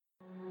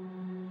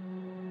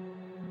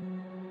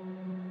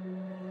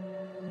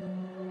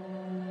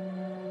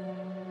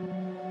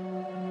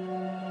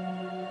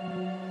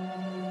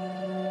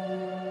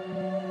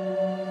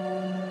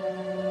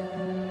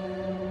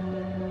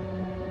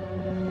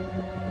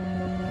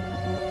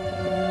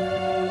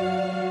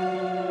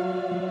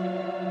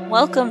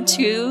Welcome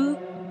to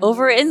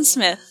Over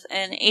Innsmouth,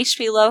 an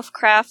H.P.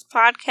 Lovecraft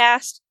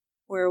podcast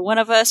where one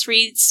of us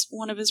reads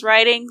one of his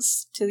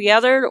writings to the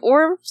other,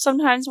 or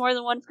sometimes more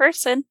than one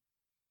person.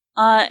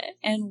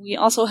 And we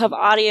also have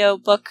audio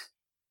book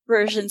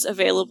versions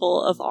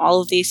available of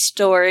all of these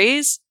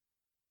stories.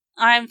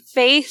 I'm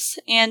Faith,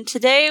 and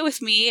today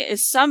with me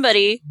is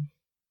somebody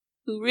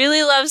who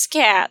really loves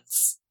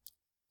cats.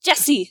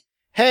 Jesse!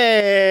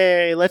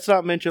 Hey, let's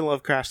not mention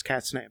Lovecraft's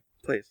cat's name,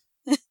 please.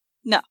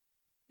 No.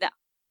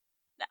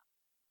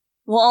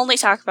 We'll only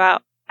talk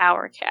about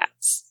our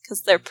cats,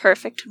 because they're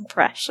perfect and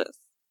precious.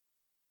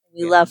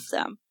 We love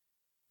them.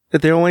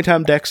 The only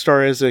time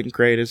Dexter isn't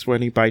great is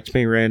when he bites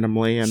me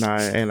randomly, and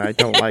I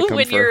don't like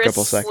him for a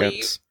couple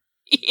seconds.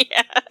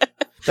 Yeah.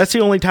 That's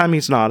the only time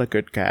he's not a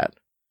good cat.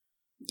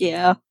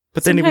 Yeah.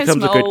 But then Sometimes he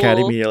becomes a good cat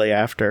Mo will- immediately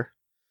after.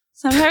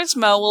 Sometimes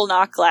Mo will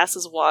knock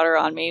glasses of water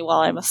on me while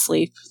I'm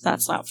asleep.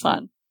 That's not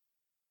fun.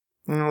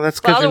 Well, that's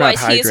because you're not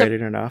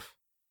hydrated enough.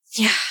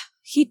 Yeah.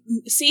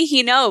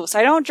 He knows.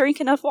 I don't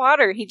drink enough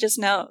water. He just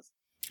knows.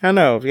 I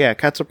know. Yeah,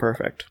 cats are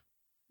perfect.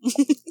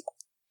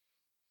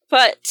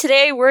 But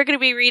today we're going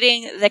to be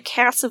reading The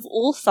Cats of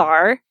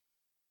Ulthar.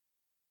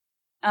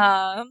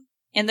 And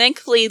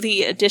thankfully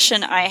the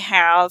edition I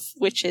have,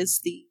 which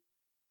is the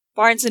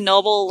Barnes &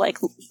 Noble, like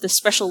the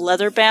special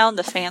leather bound,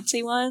 the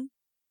fancy one.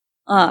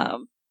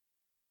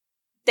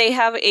 They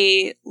have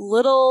a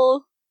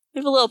little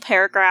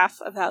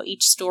paragraph about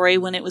each story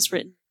when it was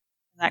written,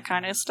 that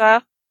kind of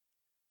stuff.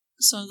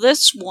 So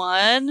this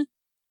one,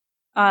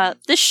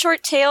 this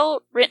short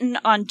tale, written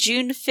on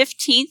June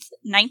 15th,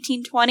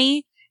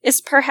 1920,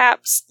 is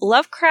perhaps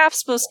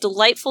Lovecraft's most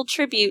delightful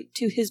tribute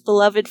to his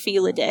beloved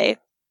Felidae.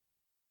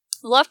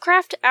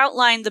 Lovecraft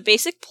outlined the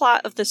basic plot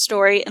of the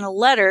story in a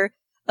letter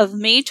of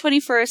May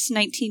 21st,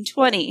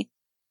 1920.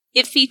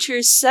 It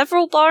features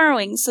several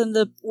borrowings from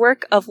the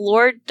work of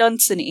Lord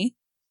Dunsany,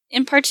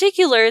 in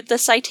particular the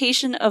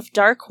citation of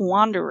Dark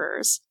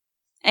Wanderers.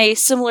 A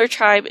similar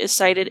tribe is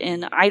cited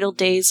in Idle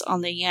Days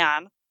on the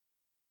Yann.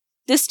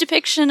 This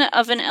depiction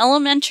of an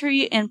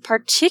elementary and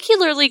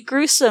particularly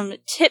gruesome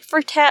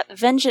tit-for-tat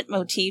vengeance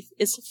motif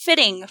is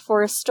fitting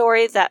for a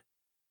story that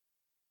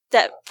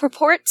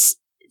purports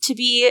to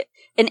be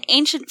an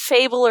ancient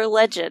fable or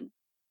legend.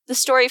 The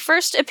story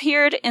first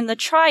appeared in the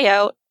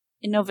Tryout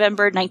in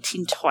November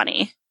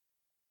 1920.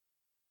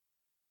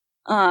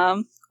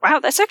 Wow,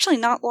 that's actually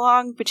not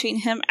long between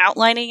him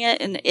outlining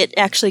it and it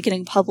actually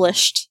getting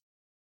published.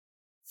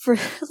 For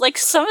like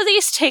some of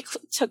these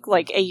took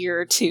like a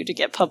year or two to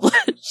get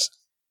published.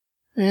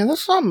 Yeah,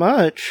 that's not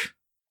much.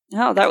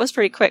 No, that was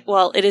pretty quick.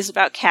 Well, it is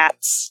about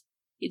cats.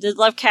 He did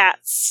love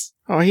cats.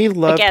 Oh, he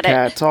loved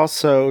cats.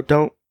 Also,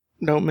 don't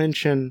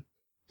mention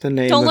the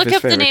name. Don't of look his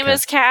up the name of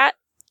his cat.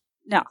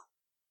 No,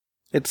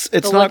 it's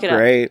not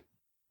great.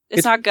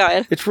 It's not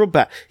good. It's real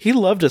bad. He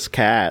loved his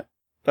cat.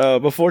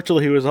 But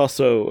fortunately, he was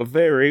also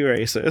very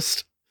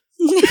racist.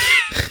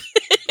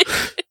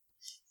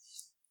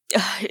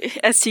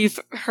 As you've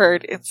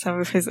heard in some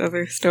of his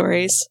other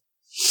stories.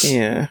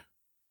 Yeah.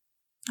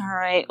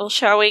 Alright, well,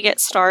 shall we get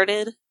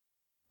started?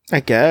 I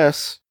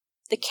guess.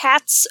 The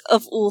Cats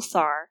of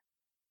Ulthar.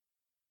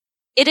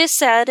 It is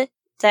said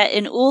that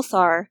in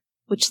Ulthar,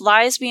 which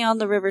lies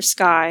beyond the river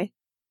Sky,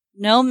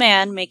 no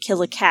man may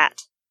kill a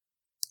cat.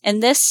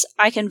 And this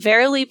I can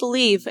verily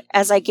believe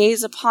as I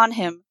gaze upon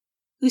him,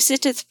 who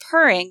sitteth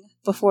purring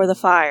before the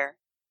fire.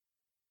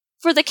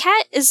 For the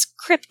cat is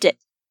cryptic,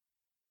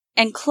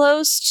 and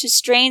close to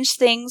strange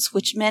things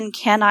which men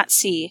cannot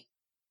see.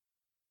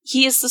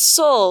 He is the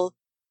soul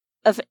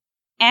of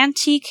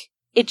antique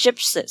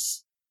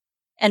Egyptus,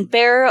 and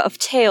bearer of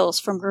tales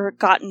from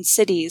forgotten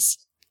cities,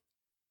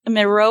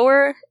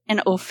 Meroer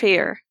and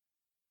Ophir.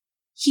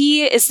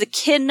 He is the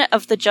kin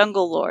of the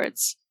jungle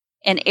lords,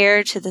 and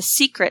heir to the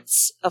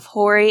secrets of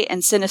hoary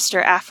and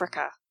sinister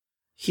Africa.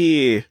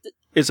 He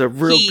is a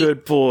real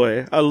good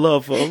boy. I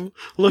love him.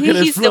 Look at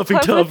his fluffy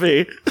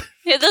tummy.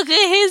 Look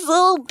at his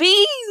little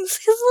beans,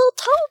 his little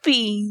toe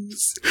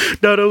beans.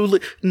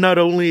 Not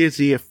only is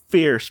he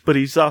fierce, but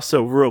he's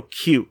also real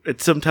cute.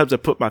 And sometimes I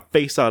put my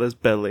face on his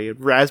belly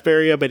and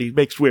raspberry him, and he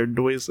makes weird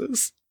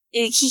noises.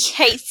 He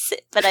hates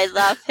it, but I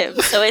love him,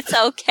 so it's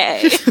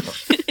okay.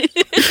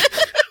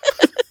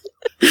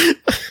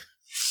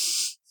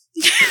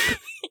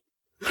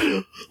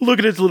 Look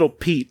at his little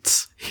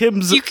Pete's.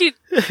 Him's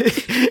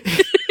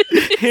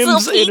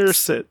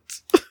innocent.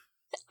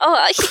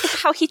 Oh,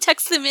 how he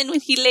tucks them in when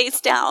he lays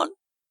down.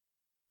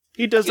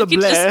 He does a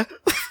bleh.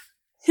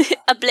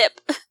 A blip.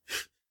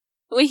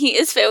 When he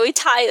is very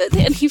tired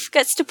and he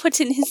forgets to put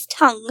in his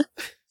tongue.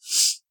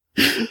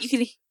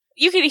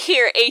 You can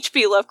hear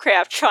H.P.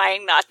 Lovecraft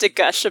trying not to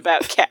gush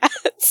about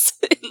cats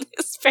in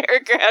this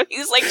paragraph.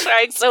 He's like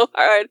trying so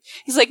hard.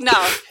 He's like,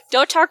 no,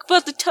 don't talk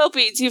about the toe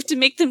beans. You have to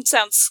make them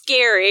sound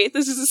scary.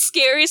 This is a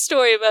scary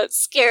story about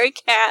scary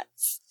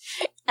cats.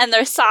 And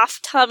their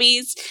soft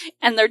tummies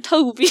and their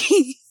toe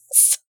beans.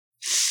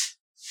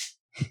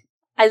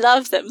 I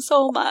love them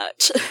so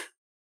much.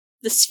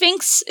 The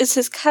Sphinx is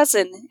his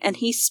cousin, and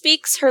he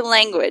speaks her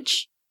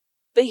language.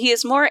 but he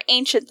is more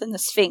ancient than the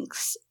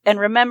Sphinx, and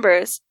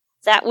remembers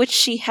that which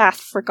she hath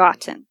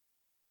forgotten.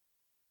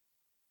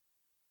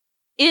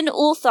 In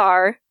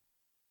Ulthar,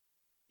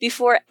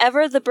 before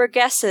ever the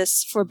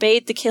Burgesses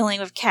forbade the killing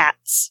of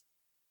cats,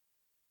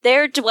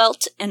 there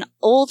dwelt an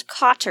old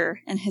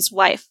cotter and his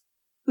wife,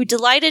 who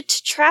delighted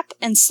to trap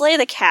and slay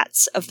the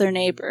cats of their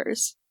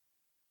neighbors.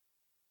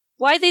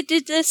 Why they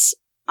did this,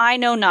 I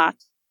know not,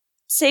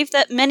 save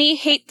that many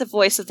hate the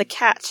voice of the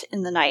cat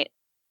in the night,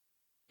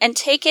 and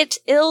take it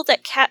ill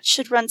that cats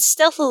should run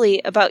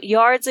stealthily about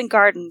yards and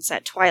gardens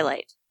at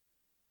twilight.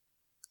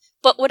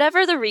 But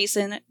whatever the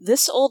reason,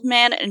 this old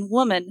man and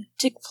woman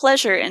took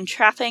pleasure in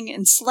trapping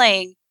and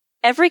slaying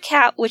every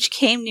cat which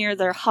came near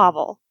their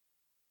hovel.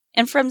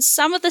 And from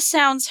some of the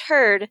sounds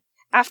heard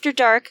after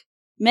dark,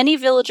 many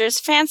villagers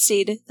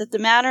fancied that the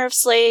manner of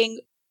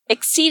slaying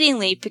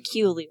exceedingly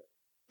peculiar.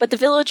 But the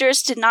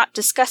villagers did not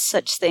discuss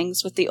such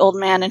things with the old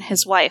man and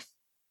his wife,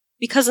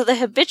 because of the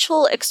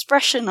habitual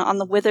expression on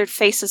the withered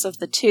faces of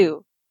the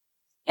two,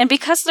 and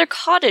because their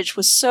cottage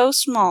was so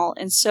small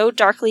and so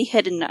darkly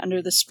hidden under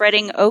the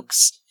spreading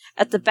oaks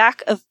at the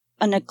back of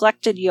a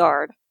neglected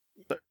yard.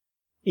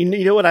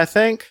 You know what I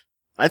think?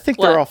 I think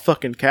What? they're all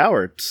fucking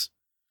cowards.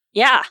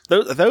 Yeah.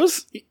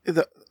 Those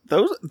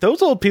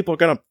old people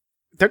are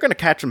they're gonna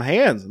catch some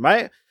hands.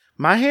 My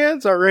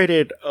hands are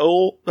rated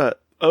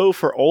O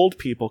for old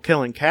people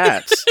killing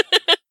cats.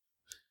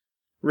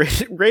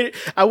 rated.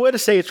 I would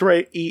say it's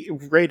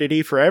rated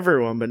E for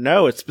everyone, but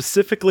no, it's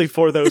specifically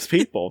for those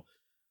people.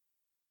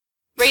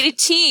 Rated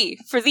T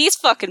for these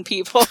fucking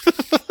people.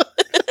 I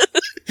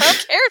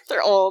don't care if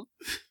they're old.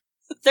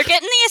 They're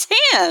getting these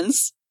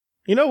hands.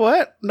 You know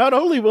what? Not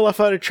only will I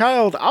fight a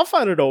child, I'll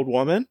fight an old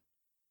woman.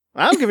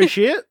 I don't give a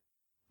shit.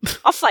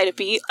 I'll fight a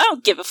beat. I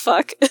don't give a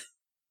fuck.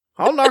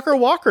 I'll knock her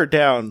walker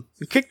down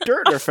and kick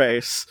dirt in her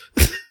face.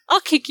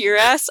 I'll kick your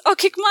ass. I'll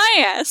kick my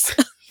ass.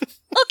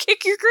 I'll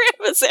kick your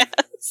grandma's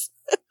ass.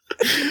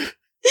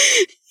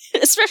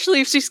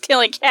 Especially if she's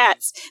killing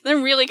cats. Then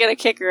I'm really gonna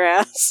kick her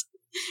ass.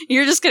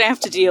 You're just gonna have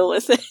to deal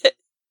with it.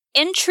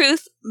 In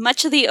truth,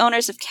 much of the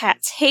owners of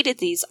cats hated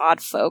these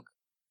odd folk.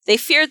 They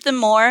feared them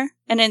more,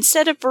 and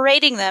instead of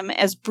berating them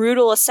as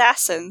brutal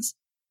assassins,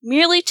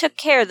 merely took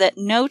care that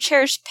no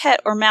cherished pet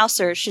or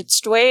mouser should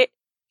stray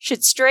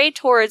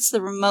towards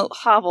the remote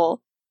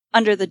hovel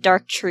under the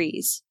dark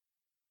trees.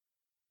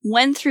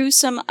 When through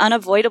some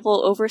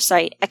unavoidable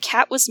oversight a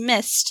cat was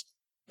missed,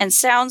 and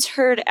sounds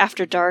heard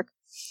after dark,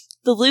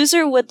 the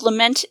loser would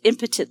lament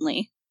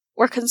impotently,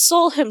 or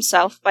console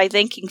himself by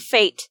thanking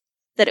fate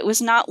that it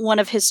was not one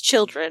of his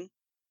children,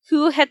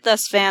 who had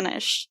thus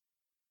vanished.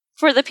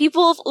 For the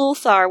people of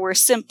Ulthar were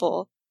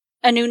simple,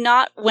 and knew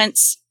not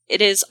whence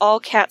it is all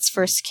cats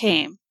first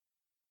came.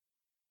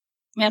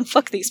 Man,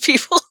 fuck these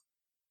people.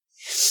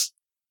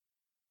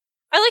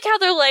 I like how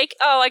they're like,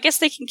 oh, I guess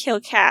they can kill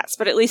cats,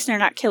 but at least they're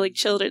not killing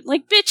children.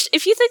 Like, bitch,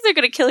 if you think they're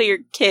gonna kill your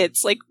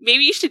kids, like,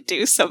 maybe you should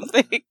do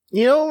something.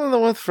 You know one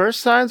of the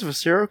first signs of a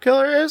serial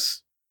killer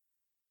is?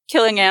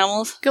 Killing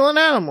animals. Killing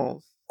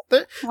animals.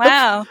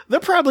 Wow. They're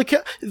probably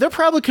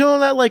killing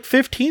that, like,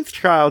 15th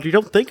child you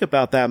don't think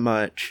about that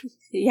much.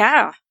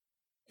 Yeah.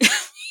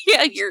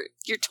 Yeah, your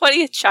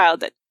 20th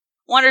child that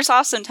wanders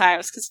off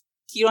sometimes because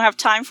you don't have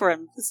time for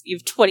him because you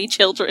have 20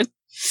 children.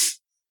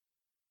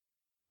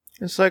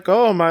 It's like,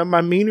 oh,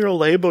 my menial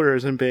labor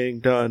isn't being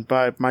done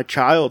by my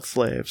child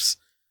slaves.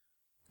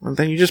 And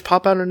then you just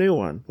pop out a new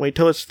one. Wait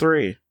till it's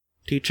 3.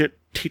 Teach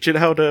it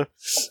how to...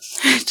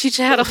 Teach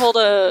it how to hold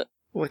a...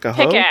 Like a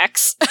hoe?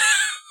 Pickaxe.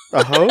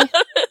 A hoe?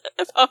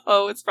 A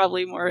hoe is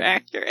probably more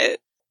accurate.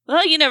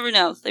 Well, you never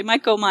know. They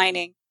might go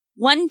mining.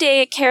 One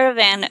day a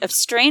caravan of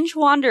strange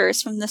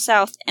wanderers from the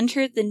south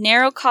entered the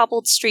narrow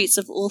cobbled streets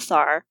of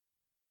Ulthar.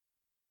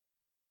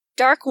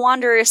 Dark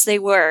wanderers they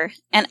were,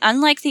 and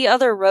unlike the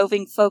other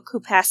roving folk who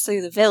passed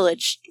through the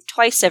village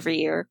twice every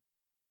year.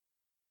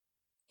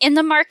 In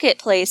the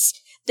marketplace,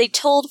 they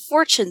told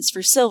fortunes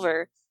for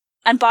silver,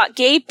 and bought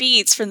gay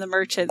beads from the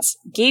merchants.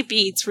 Gay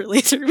beads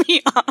really threw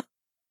me off.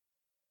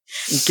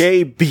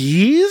 Gay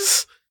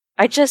bees?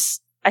 I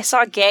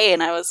saw gay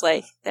and I was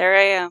like, there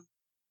I am.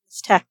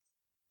 It's tech.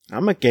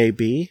 I'm a gay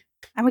bee.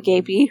 I'm a gay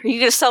bee. Are you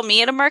going to sell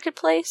me at a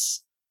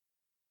marketplace?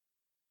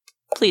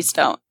 Please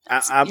don't.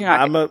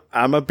 I'm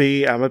a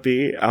bee. I'm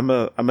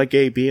a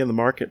gay bee in the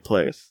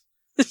marketplace.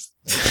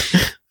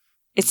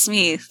 It's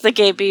me, the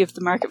gay bee of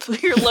the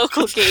marketplace. Your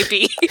local gay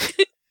bee.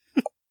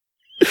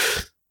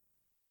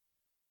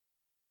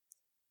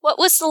 What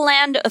was the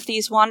land of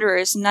these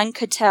wanderers none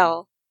could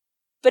tell,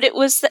 but it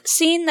was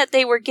seen that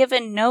they were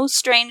given no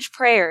strange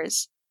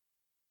prayers.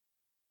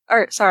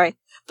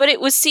 But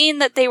it was seen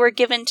that they were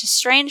given to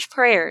strange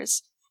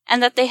prayers,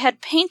 and that they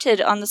had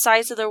painted on the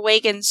sides of their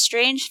wagons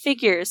strange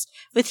figures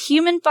with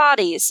human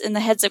bodies in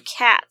the heads of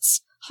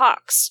cats,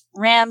 hawks,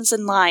 rams,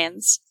 and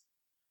lions.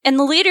 And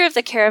the leader of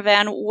the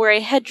caravan wore a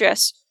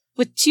headdress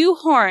with 2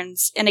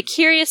 horns and a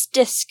curious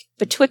disc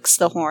betwixt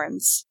the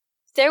horns.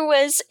 There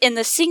was in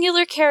the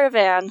singular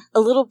caravan a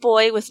little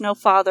boy with no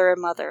father or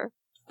mother,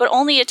 but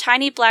only a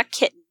tiny black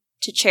kitten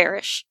to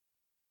cherish.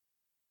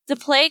 The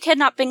plague had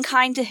not been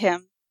kind to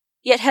him,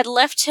 yet had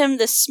left him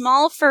this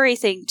small furry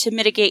thing to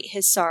mitigate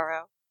his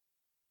sorrow.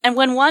 And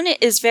when one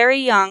is very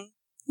young,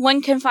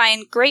 one can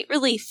find great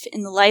relief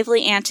in the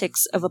lively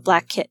antics of a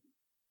black kitten.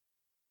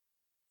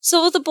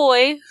 So the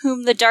boy,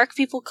 whom the dark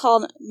people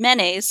called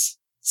Menes,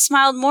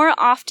 smiled more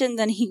often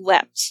than he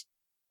wept,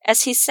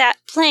 as he sat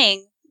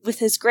playing with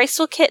his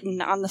graceful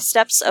kitten on the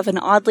steps of an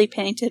oddly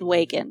painted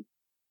wagon.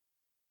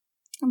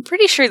 I'm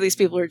pretty sure these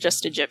people are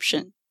just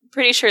Egyptian. I'm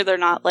pretty sure they're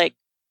not, like,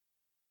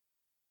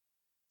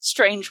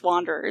 strange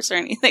wanderers or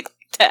anything like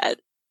that.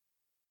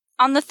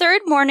 On the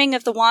third morning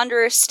of the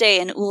wanderer's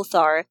stay in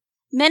Ulthar,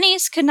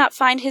 Menes could not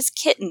find his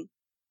kitten,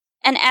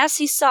 and as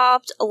he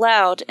sobbed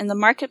aloud in the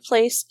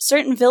marketplace,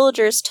 certain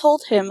villagers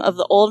told him of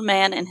the old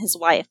man and his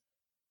wife,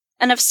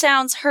 and of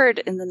sounds heard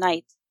in the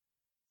night.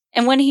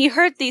 And when he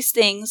heard these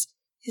things,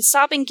 his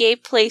sobbing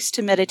gave place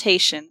to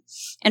meditation,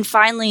 and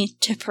finally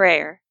to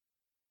prayer.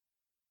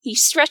 He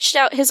stretched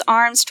out his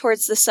arms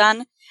towards the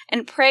sun,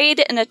 and prayed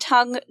in a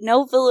tongue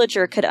no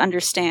villager could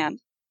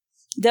understand,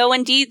 though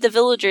indeed the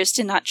villagers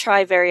did not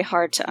try very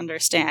hard to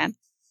understand,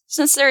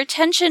 since their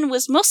attention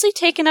was mostly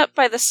taken up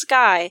by the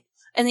sky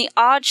and the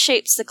odd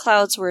shapes the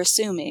clouds were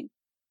assuming.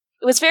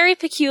 It was very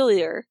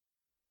peculiar,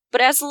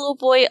 but as the little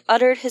boy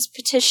uttered his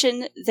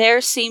petition, there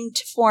seemed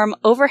to form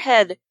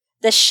overhead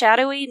the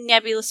shadowy,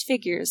 nebulous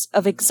figures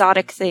of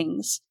exotic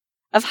things,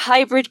 of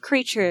hybrid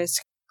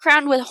creatures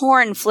crowned with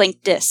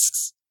horn-flanked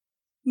discs.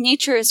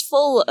 Nature is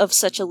full of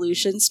such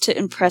illusions to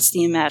impress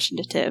the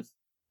imaginative.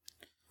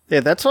 Yeah,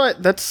 that's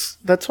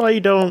why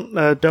you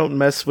don't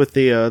mess with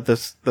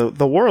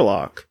the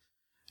warlock.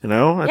 You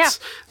know,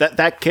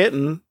 that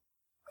kitten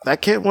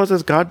was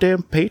his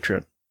goddamn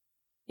patron.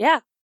 Yeah.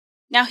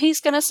 Now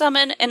he's gonna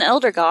summon an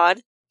elder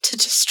god to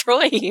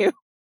destroy you.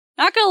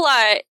 Not gonna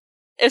lie,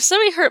 if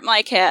somebody hurt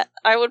my cat,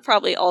 I would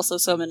probably also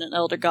summon an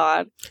elder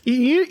god.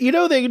 You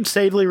know the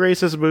insanely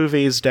racist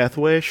movie's Death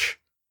Wish?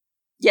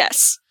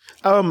 Yes.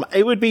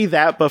 It would be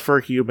that, but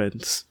for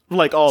humans.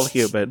 Like all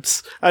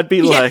humans. I'd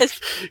be like,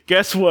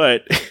 guess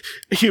what?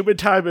 Human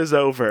time is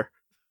over.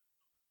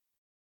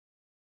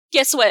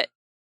 Guess what?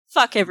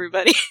 Fuck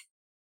everybody.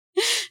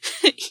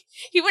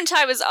 Human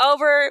time is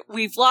over.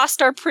 We've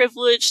lost our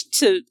privilege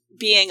to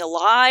being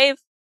alive.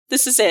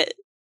 This is it.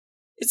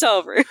 It's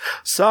over.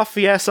 Soft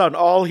yes on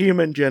all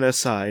human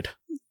genocide.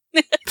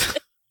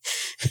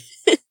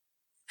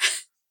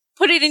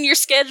 Put it in your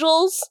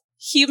schedules.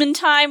 Human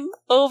time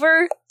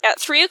over at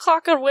 3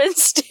 o'clock on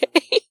Wednesday.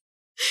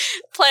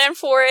 Plan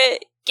for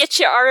it. Get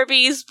your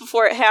Arby's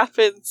before it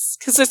happens,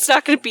 because it's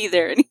not going to be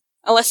there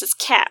unless it's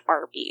cat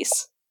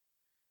Arby's.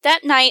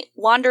 That night,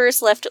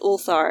 wanderers left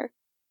Ulthar,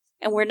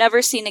 and were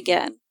never seen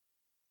again.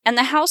 And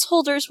the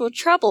householders were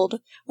troubled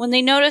when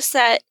they noticed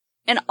that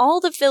in all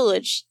the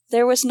village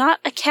there was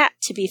not a cat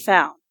to be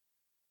found.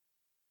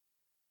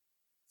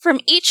 From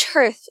each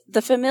hearth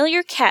the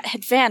familiar cat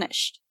had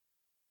vanished.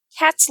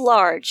 Cats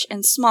large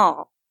and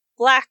small,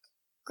 black,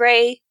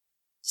 grey,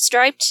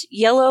 striped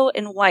yellow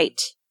and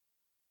white.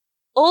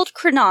 Old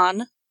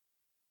Krenon,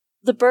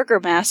 the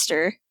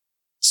burgomaster,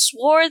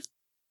 swore... Is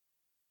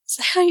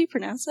that how you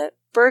pronounce it?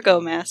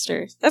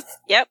 Burgomaster.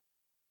 Yep.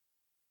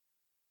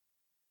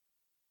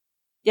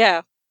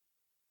 Yeah.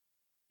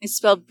 It's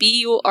spelled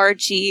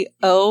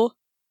B-U-R-G-O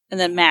and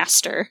then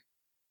master.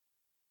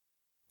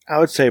 I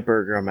would say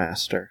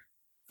burgomaster.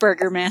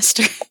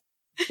 Burgermaster.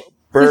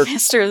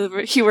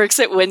 Master, he works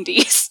at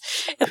Wendy's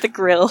at the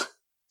grill.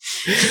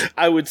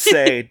 I would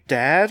say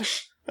dad.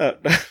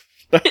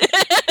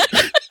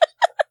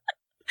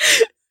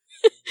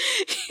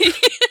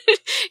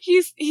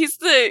 He's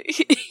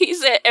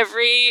at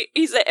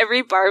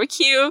every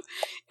barbecue,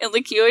 and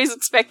like you always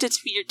expect it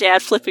to be your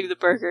dad flipping the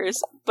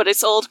burgers, but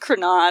it's old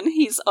Krenon.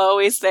 He's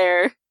always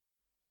there.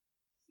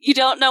 You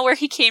don't know where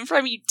he came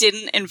from. You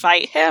didn't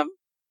invite him,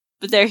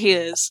 but there he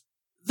is,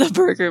 the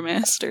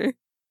Burgermaster.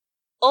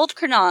 Old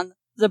Krenon,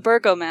 the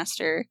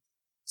Burgomaster,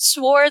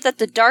 swore that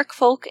the dark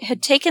folk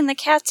had taken the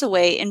cats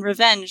away in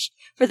revenge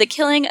for the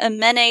killing of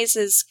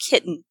Menes'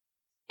 kitten,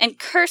 and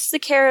cursed the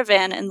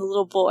caravan and the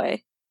little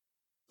boy.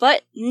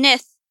 But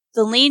Nith,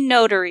 the lean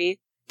notary,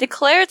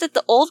 declared that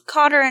the old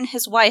cotter and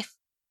his wife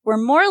were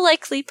more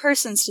likely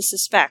persons to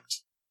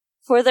suspect,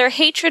 for their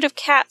hatred of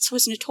cats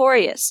was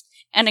notorious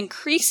and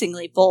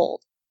increasingly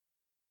bold.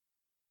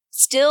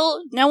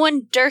 Still, no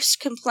one durst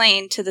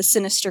complain to the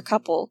sinister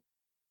couple,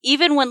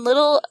 even when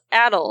little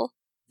Adel,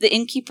 the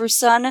innkeeper's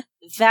son,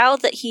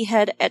 vowed that he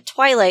had at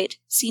twilight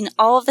seen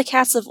all of the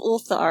cats of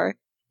Ulthar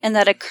in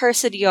that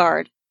accursed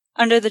yard,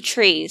 under the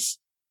trees,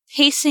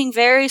 pacing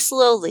very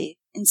slowly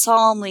and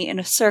solemnly in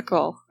a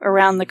circle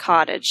around the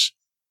cottage,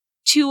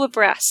 two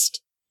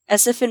abreast,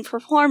 as if in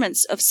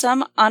performance of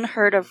some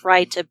unheard of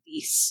rite of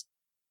beasts.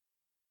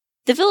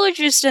 The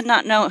villagers did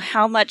not know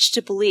how much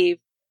to believe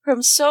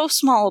from so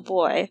small a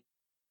boy,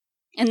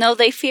 and though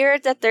they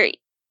feared that the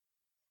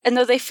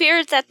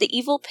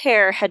evil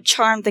pair had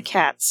charmed the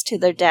cats to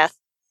their death,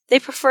 they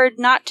preferred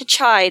not to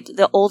chide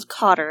the old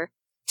cotter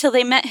till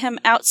they met him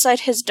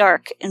outside his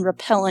dark and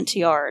repellent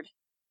yard.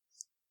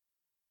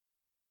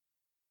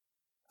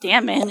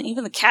 Damn, man,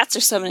 even the cats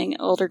are summoning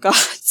older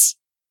gods.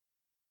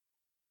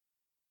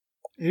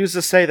 Who's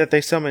to say that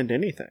they summoned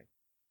anything?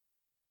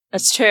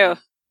 That's true.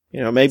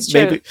 You know, maybe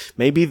they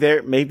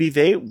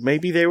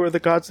were the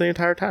gods the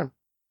entire time.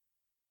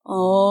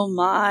 Oh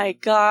my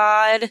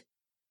god.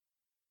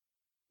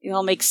 It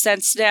all makes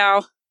sense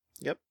now.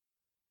 Yep.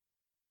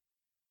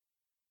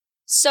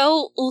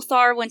 So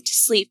Ulthar went to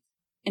sleep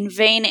in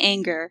vain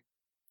anger,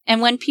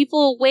 and when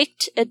people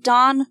waked at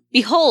dawn,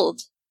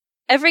 behold,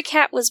 every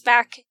cat was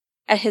back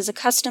at his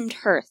accustomed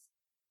hearth.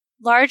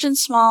 Large and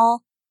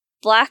small,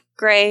 black,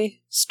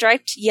 gray,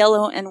 striped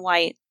yellow and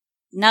white,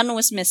 none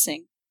was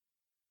missing.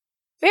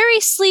 Very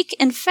sleek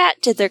and fat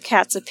did their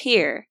cats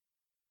appear,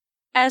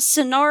 as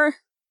sonorous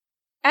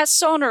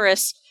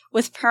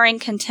with purring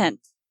content.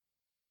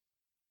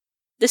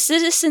 The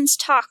citizens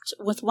talked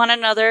with one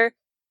another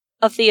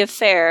of the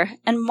affair,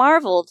 and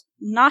marveled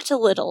not a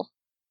little.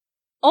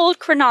 Old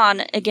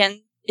Cronan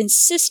again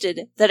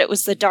insisted that it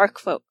was the dark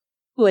folk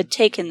who had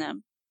taken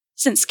them,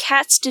 since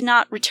cats did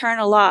not return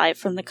alive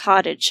from the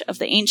cottage of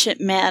the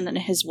ancient man and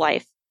his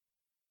wife.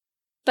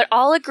 But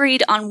all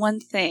agreed on one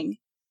thing: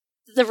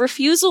 the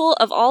refusal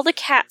of all the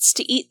cats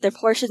to eat their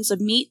portions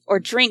of meat or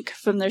drink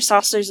from their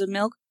saucers of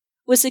milk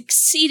was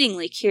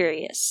exceedingly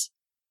curious.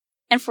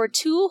 And for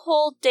 2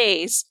 whole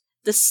days,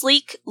 the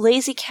sleek,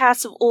 lazy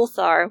cats of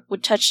Ulthar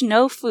would touch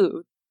no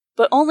food,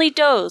 but only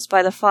doze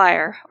by the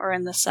fire or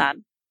in the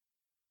sun.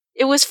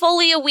 It was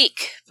fully a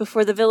week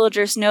before the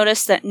villagers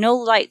noticed that no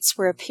lights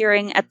were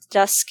appearing at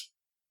dusk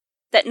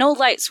in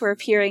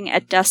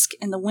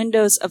the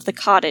windows of the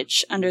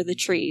cottage under the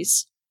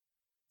trees.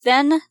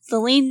 Then the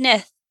lean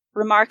Nith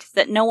remarked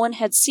that no one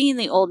had seen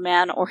the old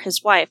man or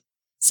his wife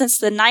since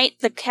the night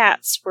the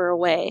cats were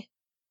away.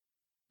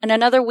 In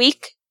another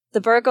week,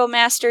 the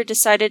burgomaster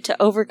decided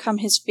to overcome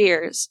his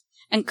fears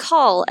and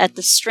call at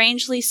the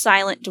strangely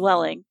silent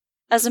dwelling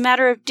as a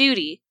matter of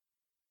duty,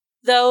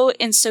 though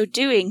in so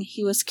doing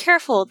he was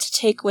careful to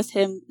take with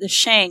him the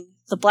Shang,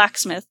 the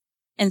blacksmith,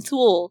 and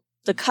Thul,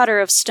 the cutter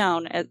of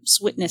stone, as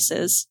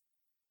witnesses.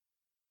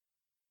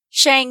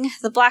 Shang,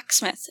 the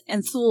blacksmith,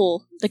 and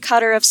Thul, the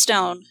cutter of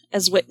stone,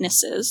 as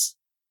witnesses.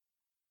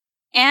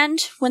 And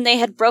when they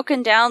had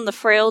broken down the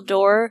frail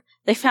door,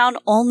 they found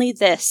only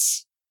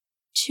this: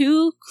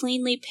 2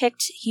 cleanly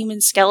picked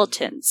human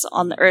skeletons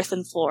on the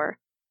earthen floor,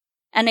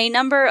 and a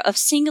number of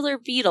singular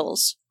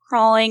beetles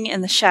crawling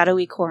in the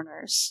shadowy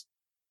corners.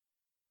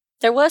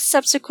 There was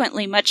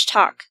subsequently much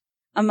talk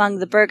among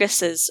the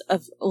burgesses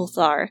of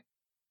Ulthar.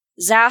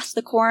 Zath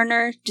the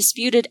coroner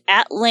disputed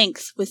at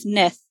length with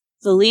Nith,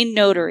 the lean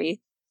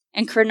notary,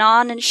 and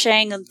Cronan and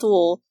Shang and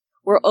Thul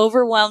were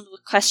overwhelmed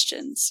with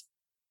questions.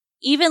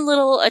 Even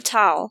little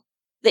Atal,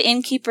 the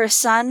innkeeper's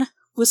son,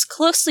 was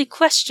closely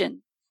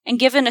questioned and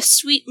given a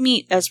sweet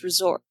meat as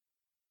reward.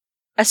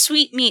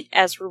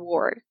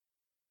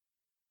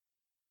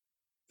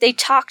 They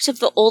talked of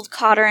the old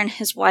cotter and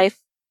his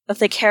wife, of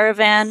the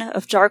caravan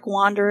of dark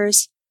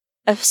wanderers,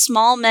 of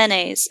small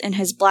Menes and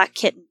his black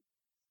kitten,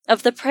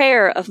 of the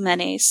prayer of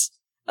Menes,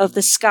 of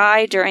the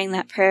sky during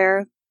that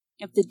prayer,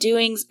 of the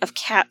doings of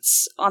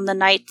cats on the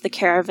night the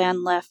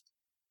caravan left,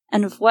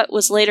 and of what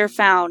was later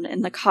found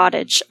in the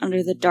cottage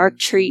under the dark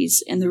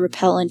trees in the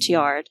repellent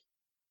yard.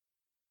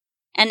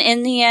 And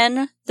in the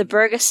end, the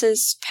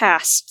burgesses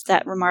passed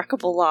that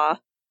remarkable law,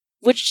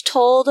 which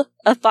told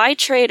of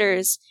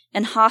by-traders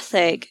in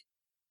Hotheg,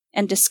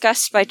 and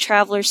discussed by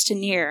travelers to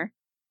near,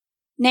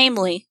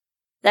 namely,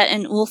 that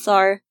in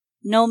Ulthar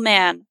no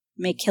man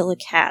may kill a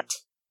cat.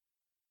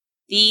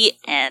 The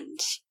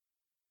end.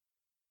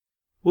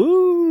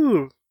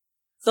 Woo!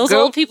 Those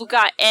old people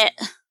got it.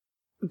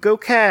 Go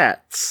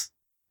cats!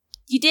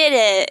 You did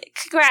it!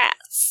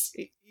 Congrats!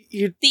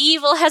 The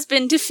evil has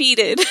been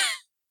defeated.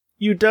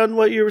 You done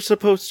what you were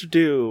supposed to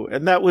do,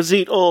 and that was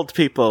eat old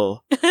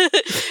people.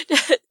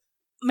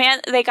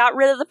 Man, they got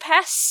rid of the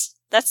pests.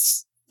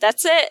 That's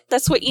it.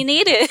 That's what you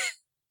needed.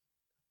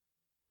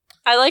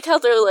 I like how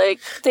they're like,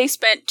 they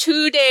spent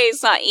 2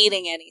 days not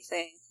eating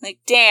anything. Like,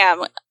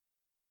 damn.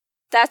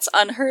 That's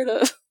unheard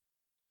of.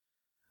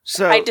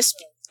 So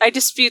I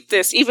dispute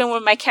this. Even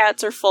when my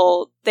cats are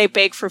full, they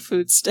beg for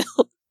food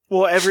still.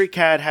 Well, every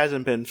cat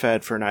hasn't been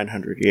fed for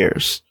 900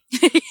 years.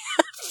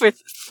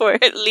 for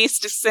at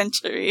least a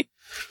century.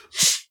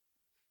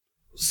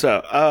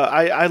 So,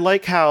 I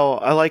like how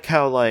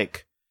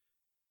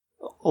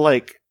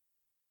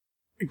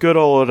good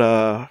old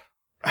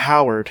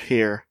Howard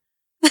here.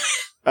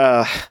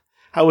 I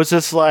was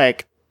just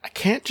like, I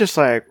can't just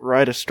like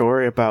write a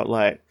story about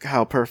like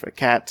how perfect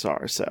cats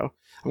are, so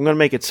I'm gonna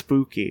make it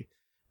spooky.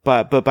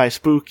 But by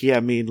spooky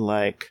I mean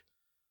like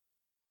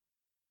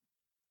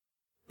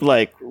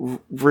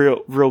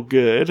real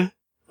good.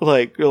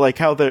 Like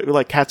how the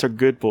like cats are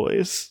good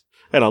boys,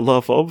 and I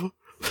love them.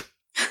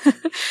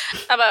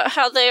 About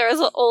how they are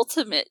the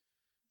ultimate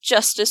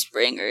justice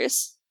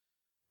bringers.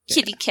 Yeah.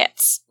 Kitty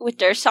cats with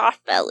their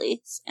soft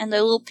bellies and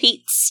their little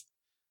peats.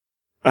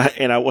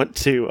 And I want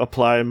to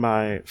apply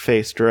my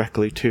face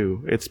directly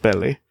to its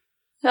belly.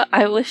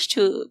 I wish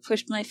to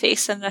push my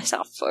face in the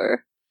soft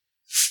fur.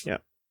 Yeah.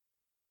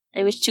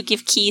 I wish to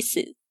give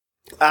kisses.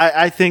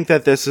 I think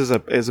that this is a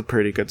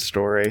pretty good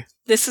story.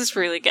 This is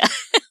really good.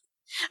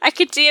 I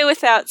could do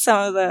without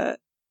some of the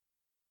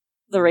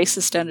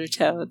racist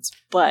undertones,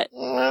 but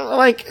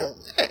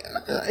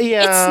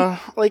yeah,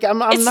 like I'm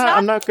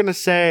not gonna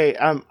say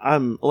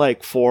I'm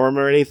like for 'em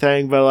or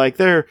anything, but like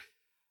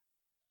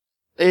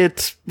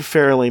it's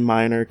fairly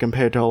minor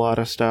compared to a lot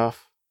of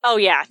stuff. Oh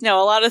yeah,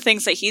 no, a lot of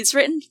things that he's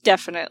written,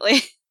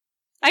 definitely.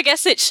 I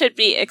guess it should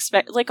be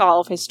like all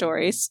of his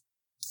stories.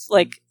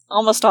 Like,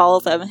 almost all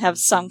of them have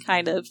some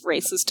kind of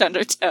racist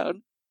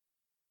undertone.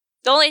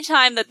 The only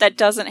time that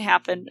doesn't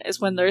happen is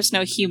when there's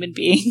no human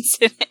beings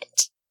in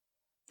it.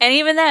 And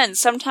even then,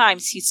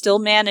 sometimes he still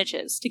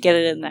manages to get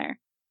it in there.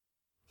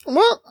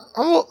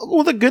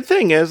 Well, the good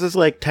thing is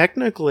like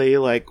technically,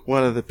 like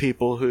one of the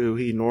people who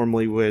he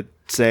normally would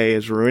say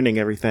is ruining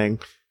everything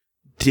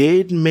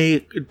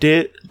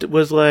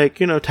was like,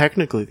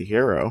 technically the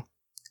hero.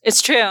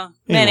 It's true.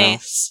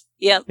 Menace.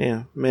 Yep.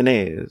 Yeah,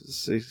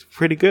 Menace. He's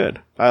pretty good.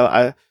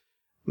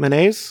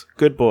 Menace,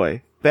 good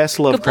boy. Best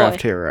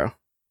Lovecraft hero.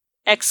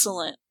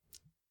 Excellent.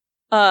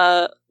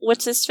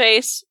 What's his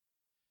face?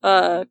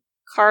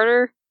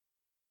 Carter?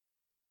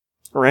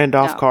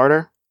 Randolph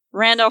Carter?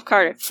 Randolph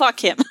Carter. Fuck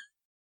him.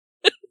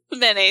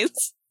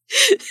 Menace.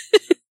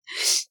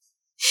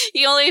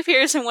 He only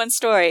appears in one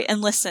story,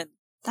 and listen,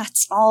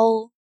 that's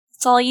all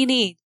you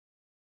need.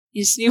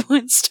 You just need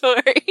one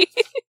story.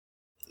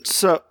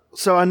 So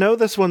I know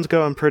this one's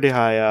going pretty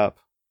high up.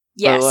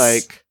 Yes.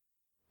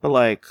 But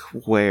like,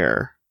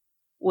 where?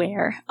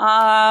 Where?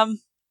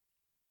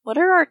 What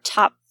are our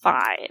top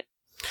 5?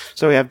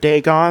 So we have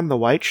Dagon, the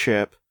White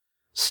Ship,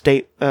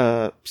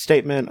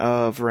 Statement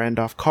of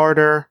Randolph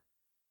Carter,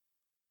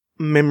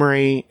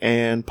 Memory,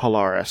 and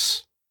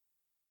Polaris.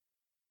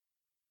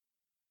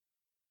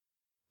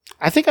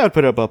 I think I would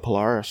put it above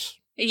Polaris.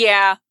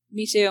 Yeah,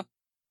 me too.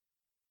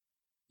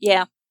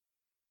 Yeah.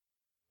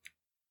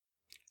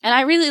 And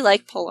I really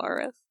like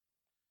Polaris.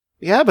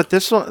 Yeah, but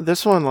this one,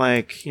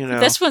 like,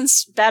 This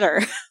one's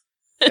better.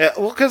 Yeah,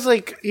 well, because,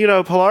 like,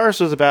 Polaris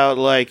was about,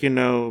 like,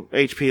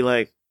 HP,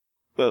 like,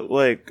 but,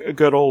 like, a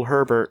good old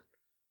Herbert.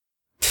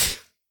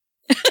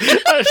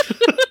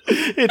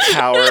 It's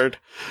Howard.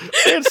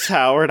 It's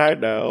Howard, I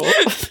know.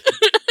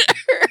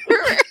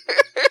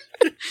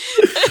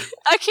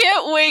 I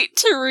can't wait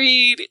to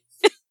read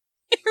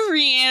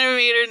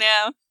Reanimator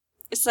now.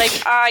 It's like,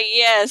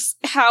 yes,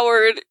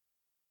 Howard.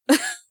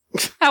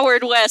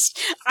 Howard West.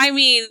 I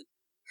mean,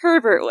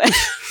 Herbert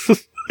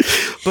West.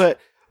 But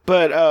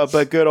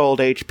good old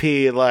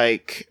HP,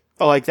 like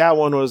that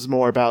one was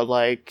more about,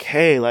 like,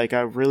 hey, like,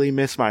 I really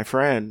miss my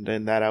friend,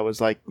 and that I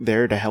was, like,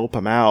 there to help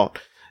him out.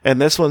 And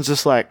this one's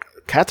just like,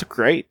 cats are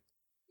great.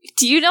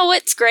 Do you know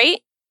what's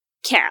great?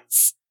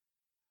 Cats.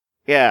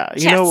 Yeah,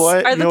 Cats you know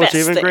what? You know what's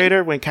even thing.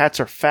 greater? When cats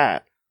are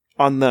fat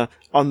on the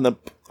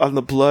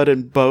blood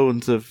and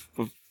bones of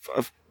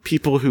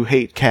people who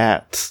hate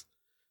cats.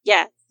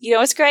 Yeah, you know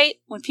what's great?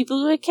 When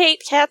people who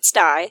hate cats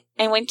die,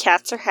 and when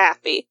cats are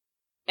happy.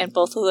 And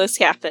both of those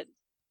happen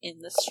in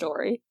the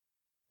story.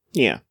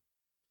 Yeah.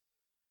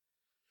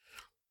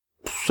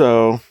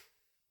 So,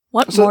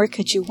 what more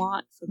could you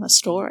want from a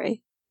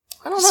story?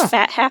 I don't know.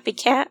 Fat, happy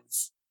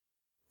cats.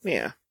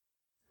 Yeah.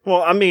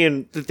 Well, I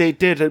mean, they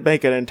did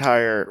make an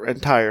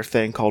entire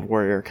thing called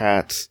Warrior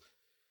Cats.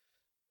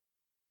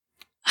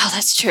 Oh,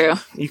 that's true.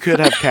 You could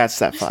have cats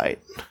that fight.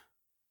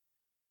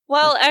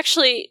 Well,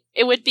 actually,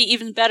 it would be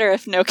even better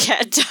if no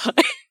cat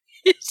died.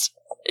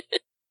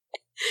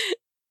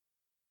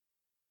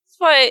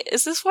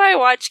 Is this why I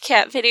watch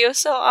cat videos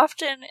so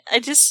often? I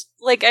just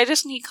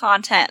need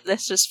content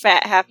that's just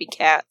fat, happy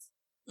cats.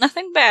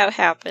 Nothing bad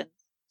happened.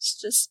 It's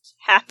just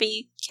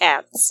happy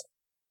cats.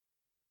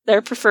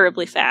 They're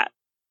preferably fat.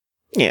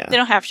 Yeah. They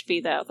don't have to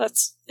be though.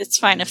 It's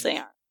fine if they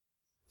aren't.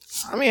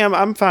 I mean,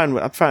 I'm fine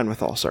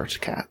with all sorts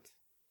of cats.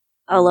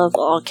 I love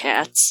all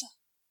cats.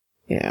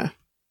 Yeah.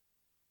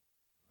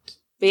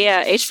 But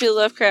yeah, H.P.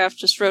 Lovecraft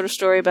just wrote a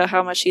story about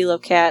how much he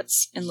loved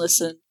cats, and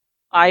listen,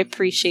 I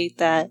appreciate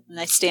that, and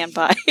I stand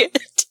by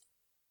it.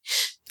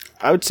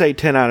 I would say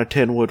 10 out of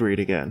 10 would read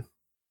again.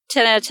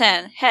 10 out of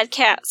 10. Had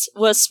cats.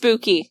 Was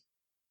spooky.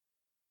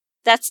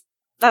 That's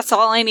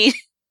all I need.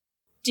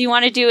 Do you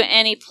want to do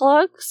any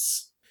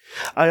plugs?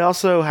 I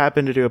also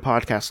happen to do a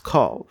podcast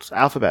called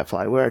Alphabet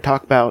Fly, where I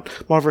talk about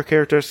Marvel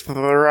characters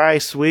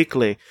thrice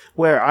weekly,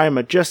 where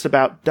I'm just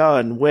about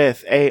done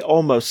with a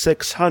almost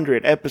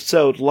 600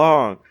 episode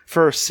long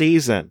first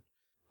season.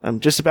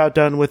 I'm just about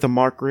done with the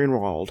Mark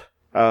Greenwald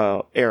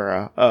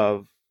era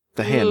of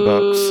the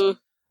handbooks. Ooh.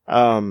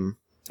 And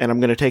I'm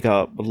going to take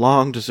a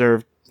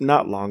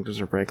not long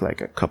deserved break,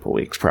 like a couple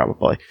weeks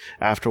probably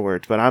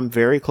afterwards, but I'm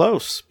very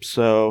close.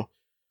 So,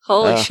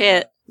 holy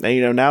shit.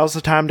 Now's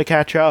the time to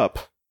catch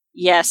up.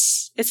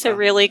 Yes, it's a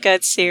really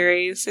good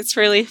series. It's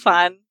really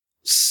fun.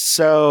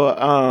 So,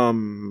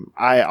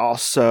 I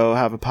also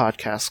have a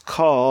podcast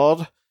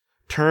called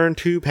Turn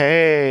to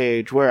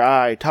Page, where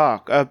I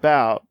talk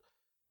about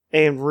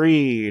and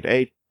read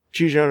a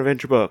Choose Your Own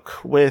Adventure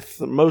book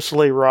with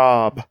mostly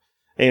Rob,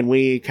 and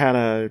we kind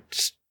of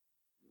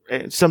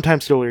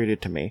sometimes still read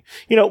it to me.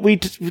 We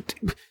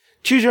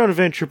choose your own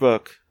adventure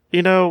book.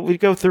 We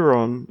go through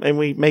them and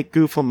we make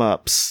goof 'em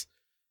ups.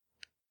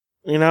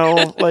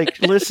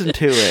 Listen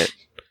to it.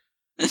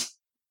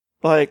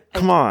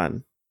 Come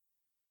on.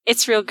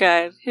 It's real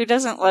good. Who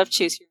doesn't love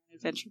choose your own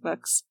adventure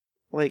books?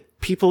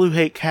 People who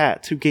hate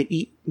cats who get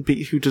eaten,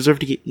 who deserve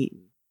to get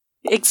eaten.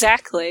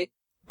 Exactly.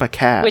 By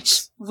cats.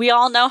 Which we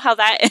all know how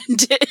that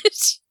ended.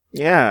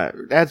 Yeah,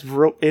 it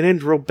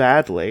ended real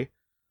badly.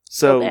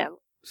 So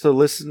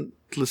listen.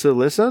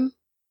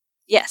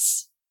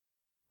 Yes.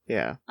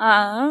 Yeah.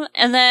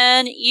 And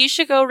then you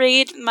should go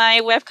read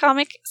my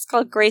webcomic. It's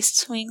called Grace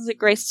Swings at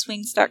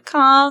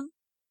graceswings.com.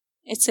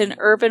 It's an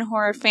urban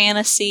horror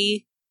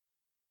fantasy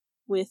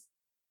with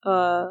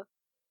a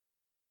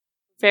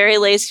very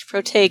lazy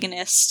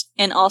protagonist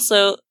and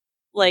also,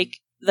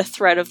 the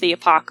threat of the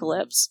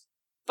apocalypse.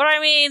 But I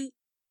mean,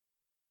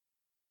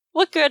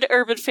 what good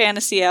urban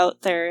fantasy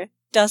out there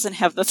doesn't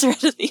have the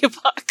threat of the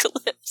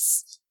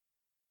apocalypse?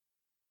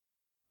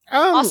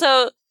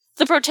 Also,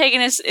 the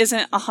protagonist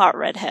isn't a hot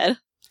redhead.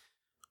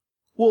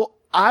 Well,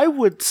 I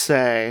would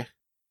say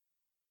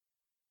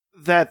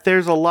that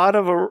there's a lot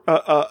of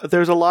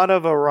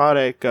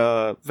erotic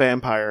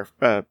vampire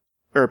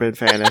urban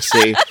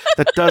fantasy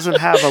that doesn't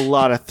have a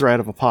lot of threat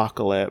of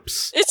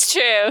apocalypse. It's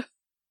true.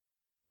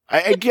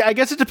 I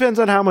guess it depends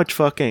on how much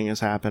fucking is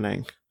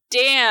happening.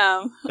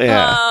 Damn.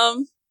 Yeah.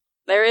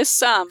 There is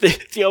some.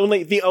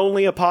 The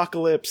only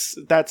apocalypse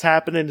that's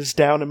happening is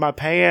down in my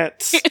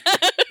pants.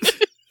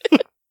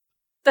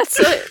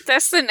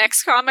 That's the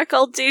next comic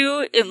I'll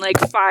do in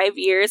 5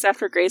 years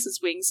after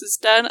Grace's Wings is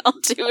done. I'll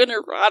do an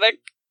erotic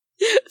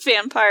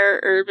vampire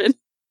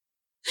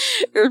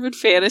urban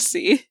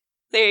fantasy.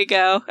 There you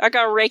go. I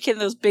gotta rake in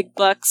those big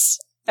bucks.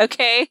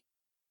 Okay?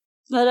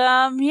 But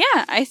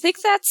yeah, I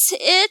think that's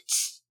it.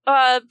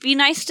 Be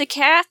nice to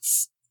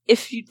cats.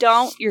 If you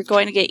don't, you're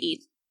going to get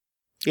eaten.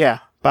 Yeah,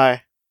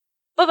 bye.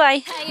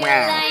 Bye-bye. How you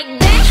like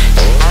that?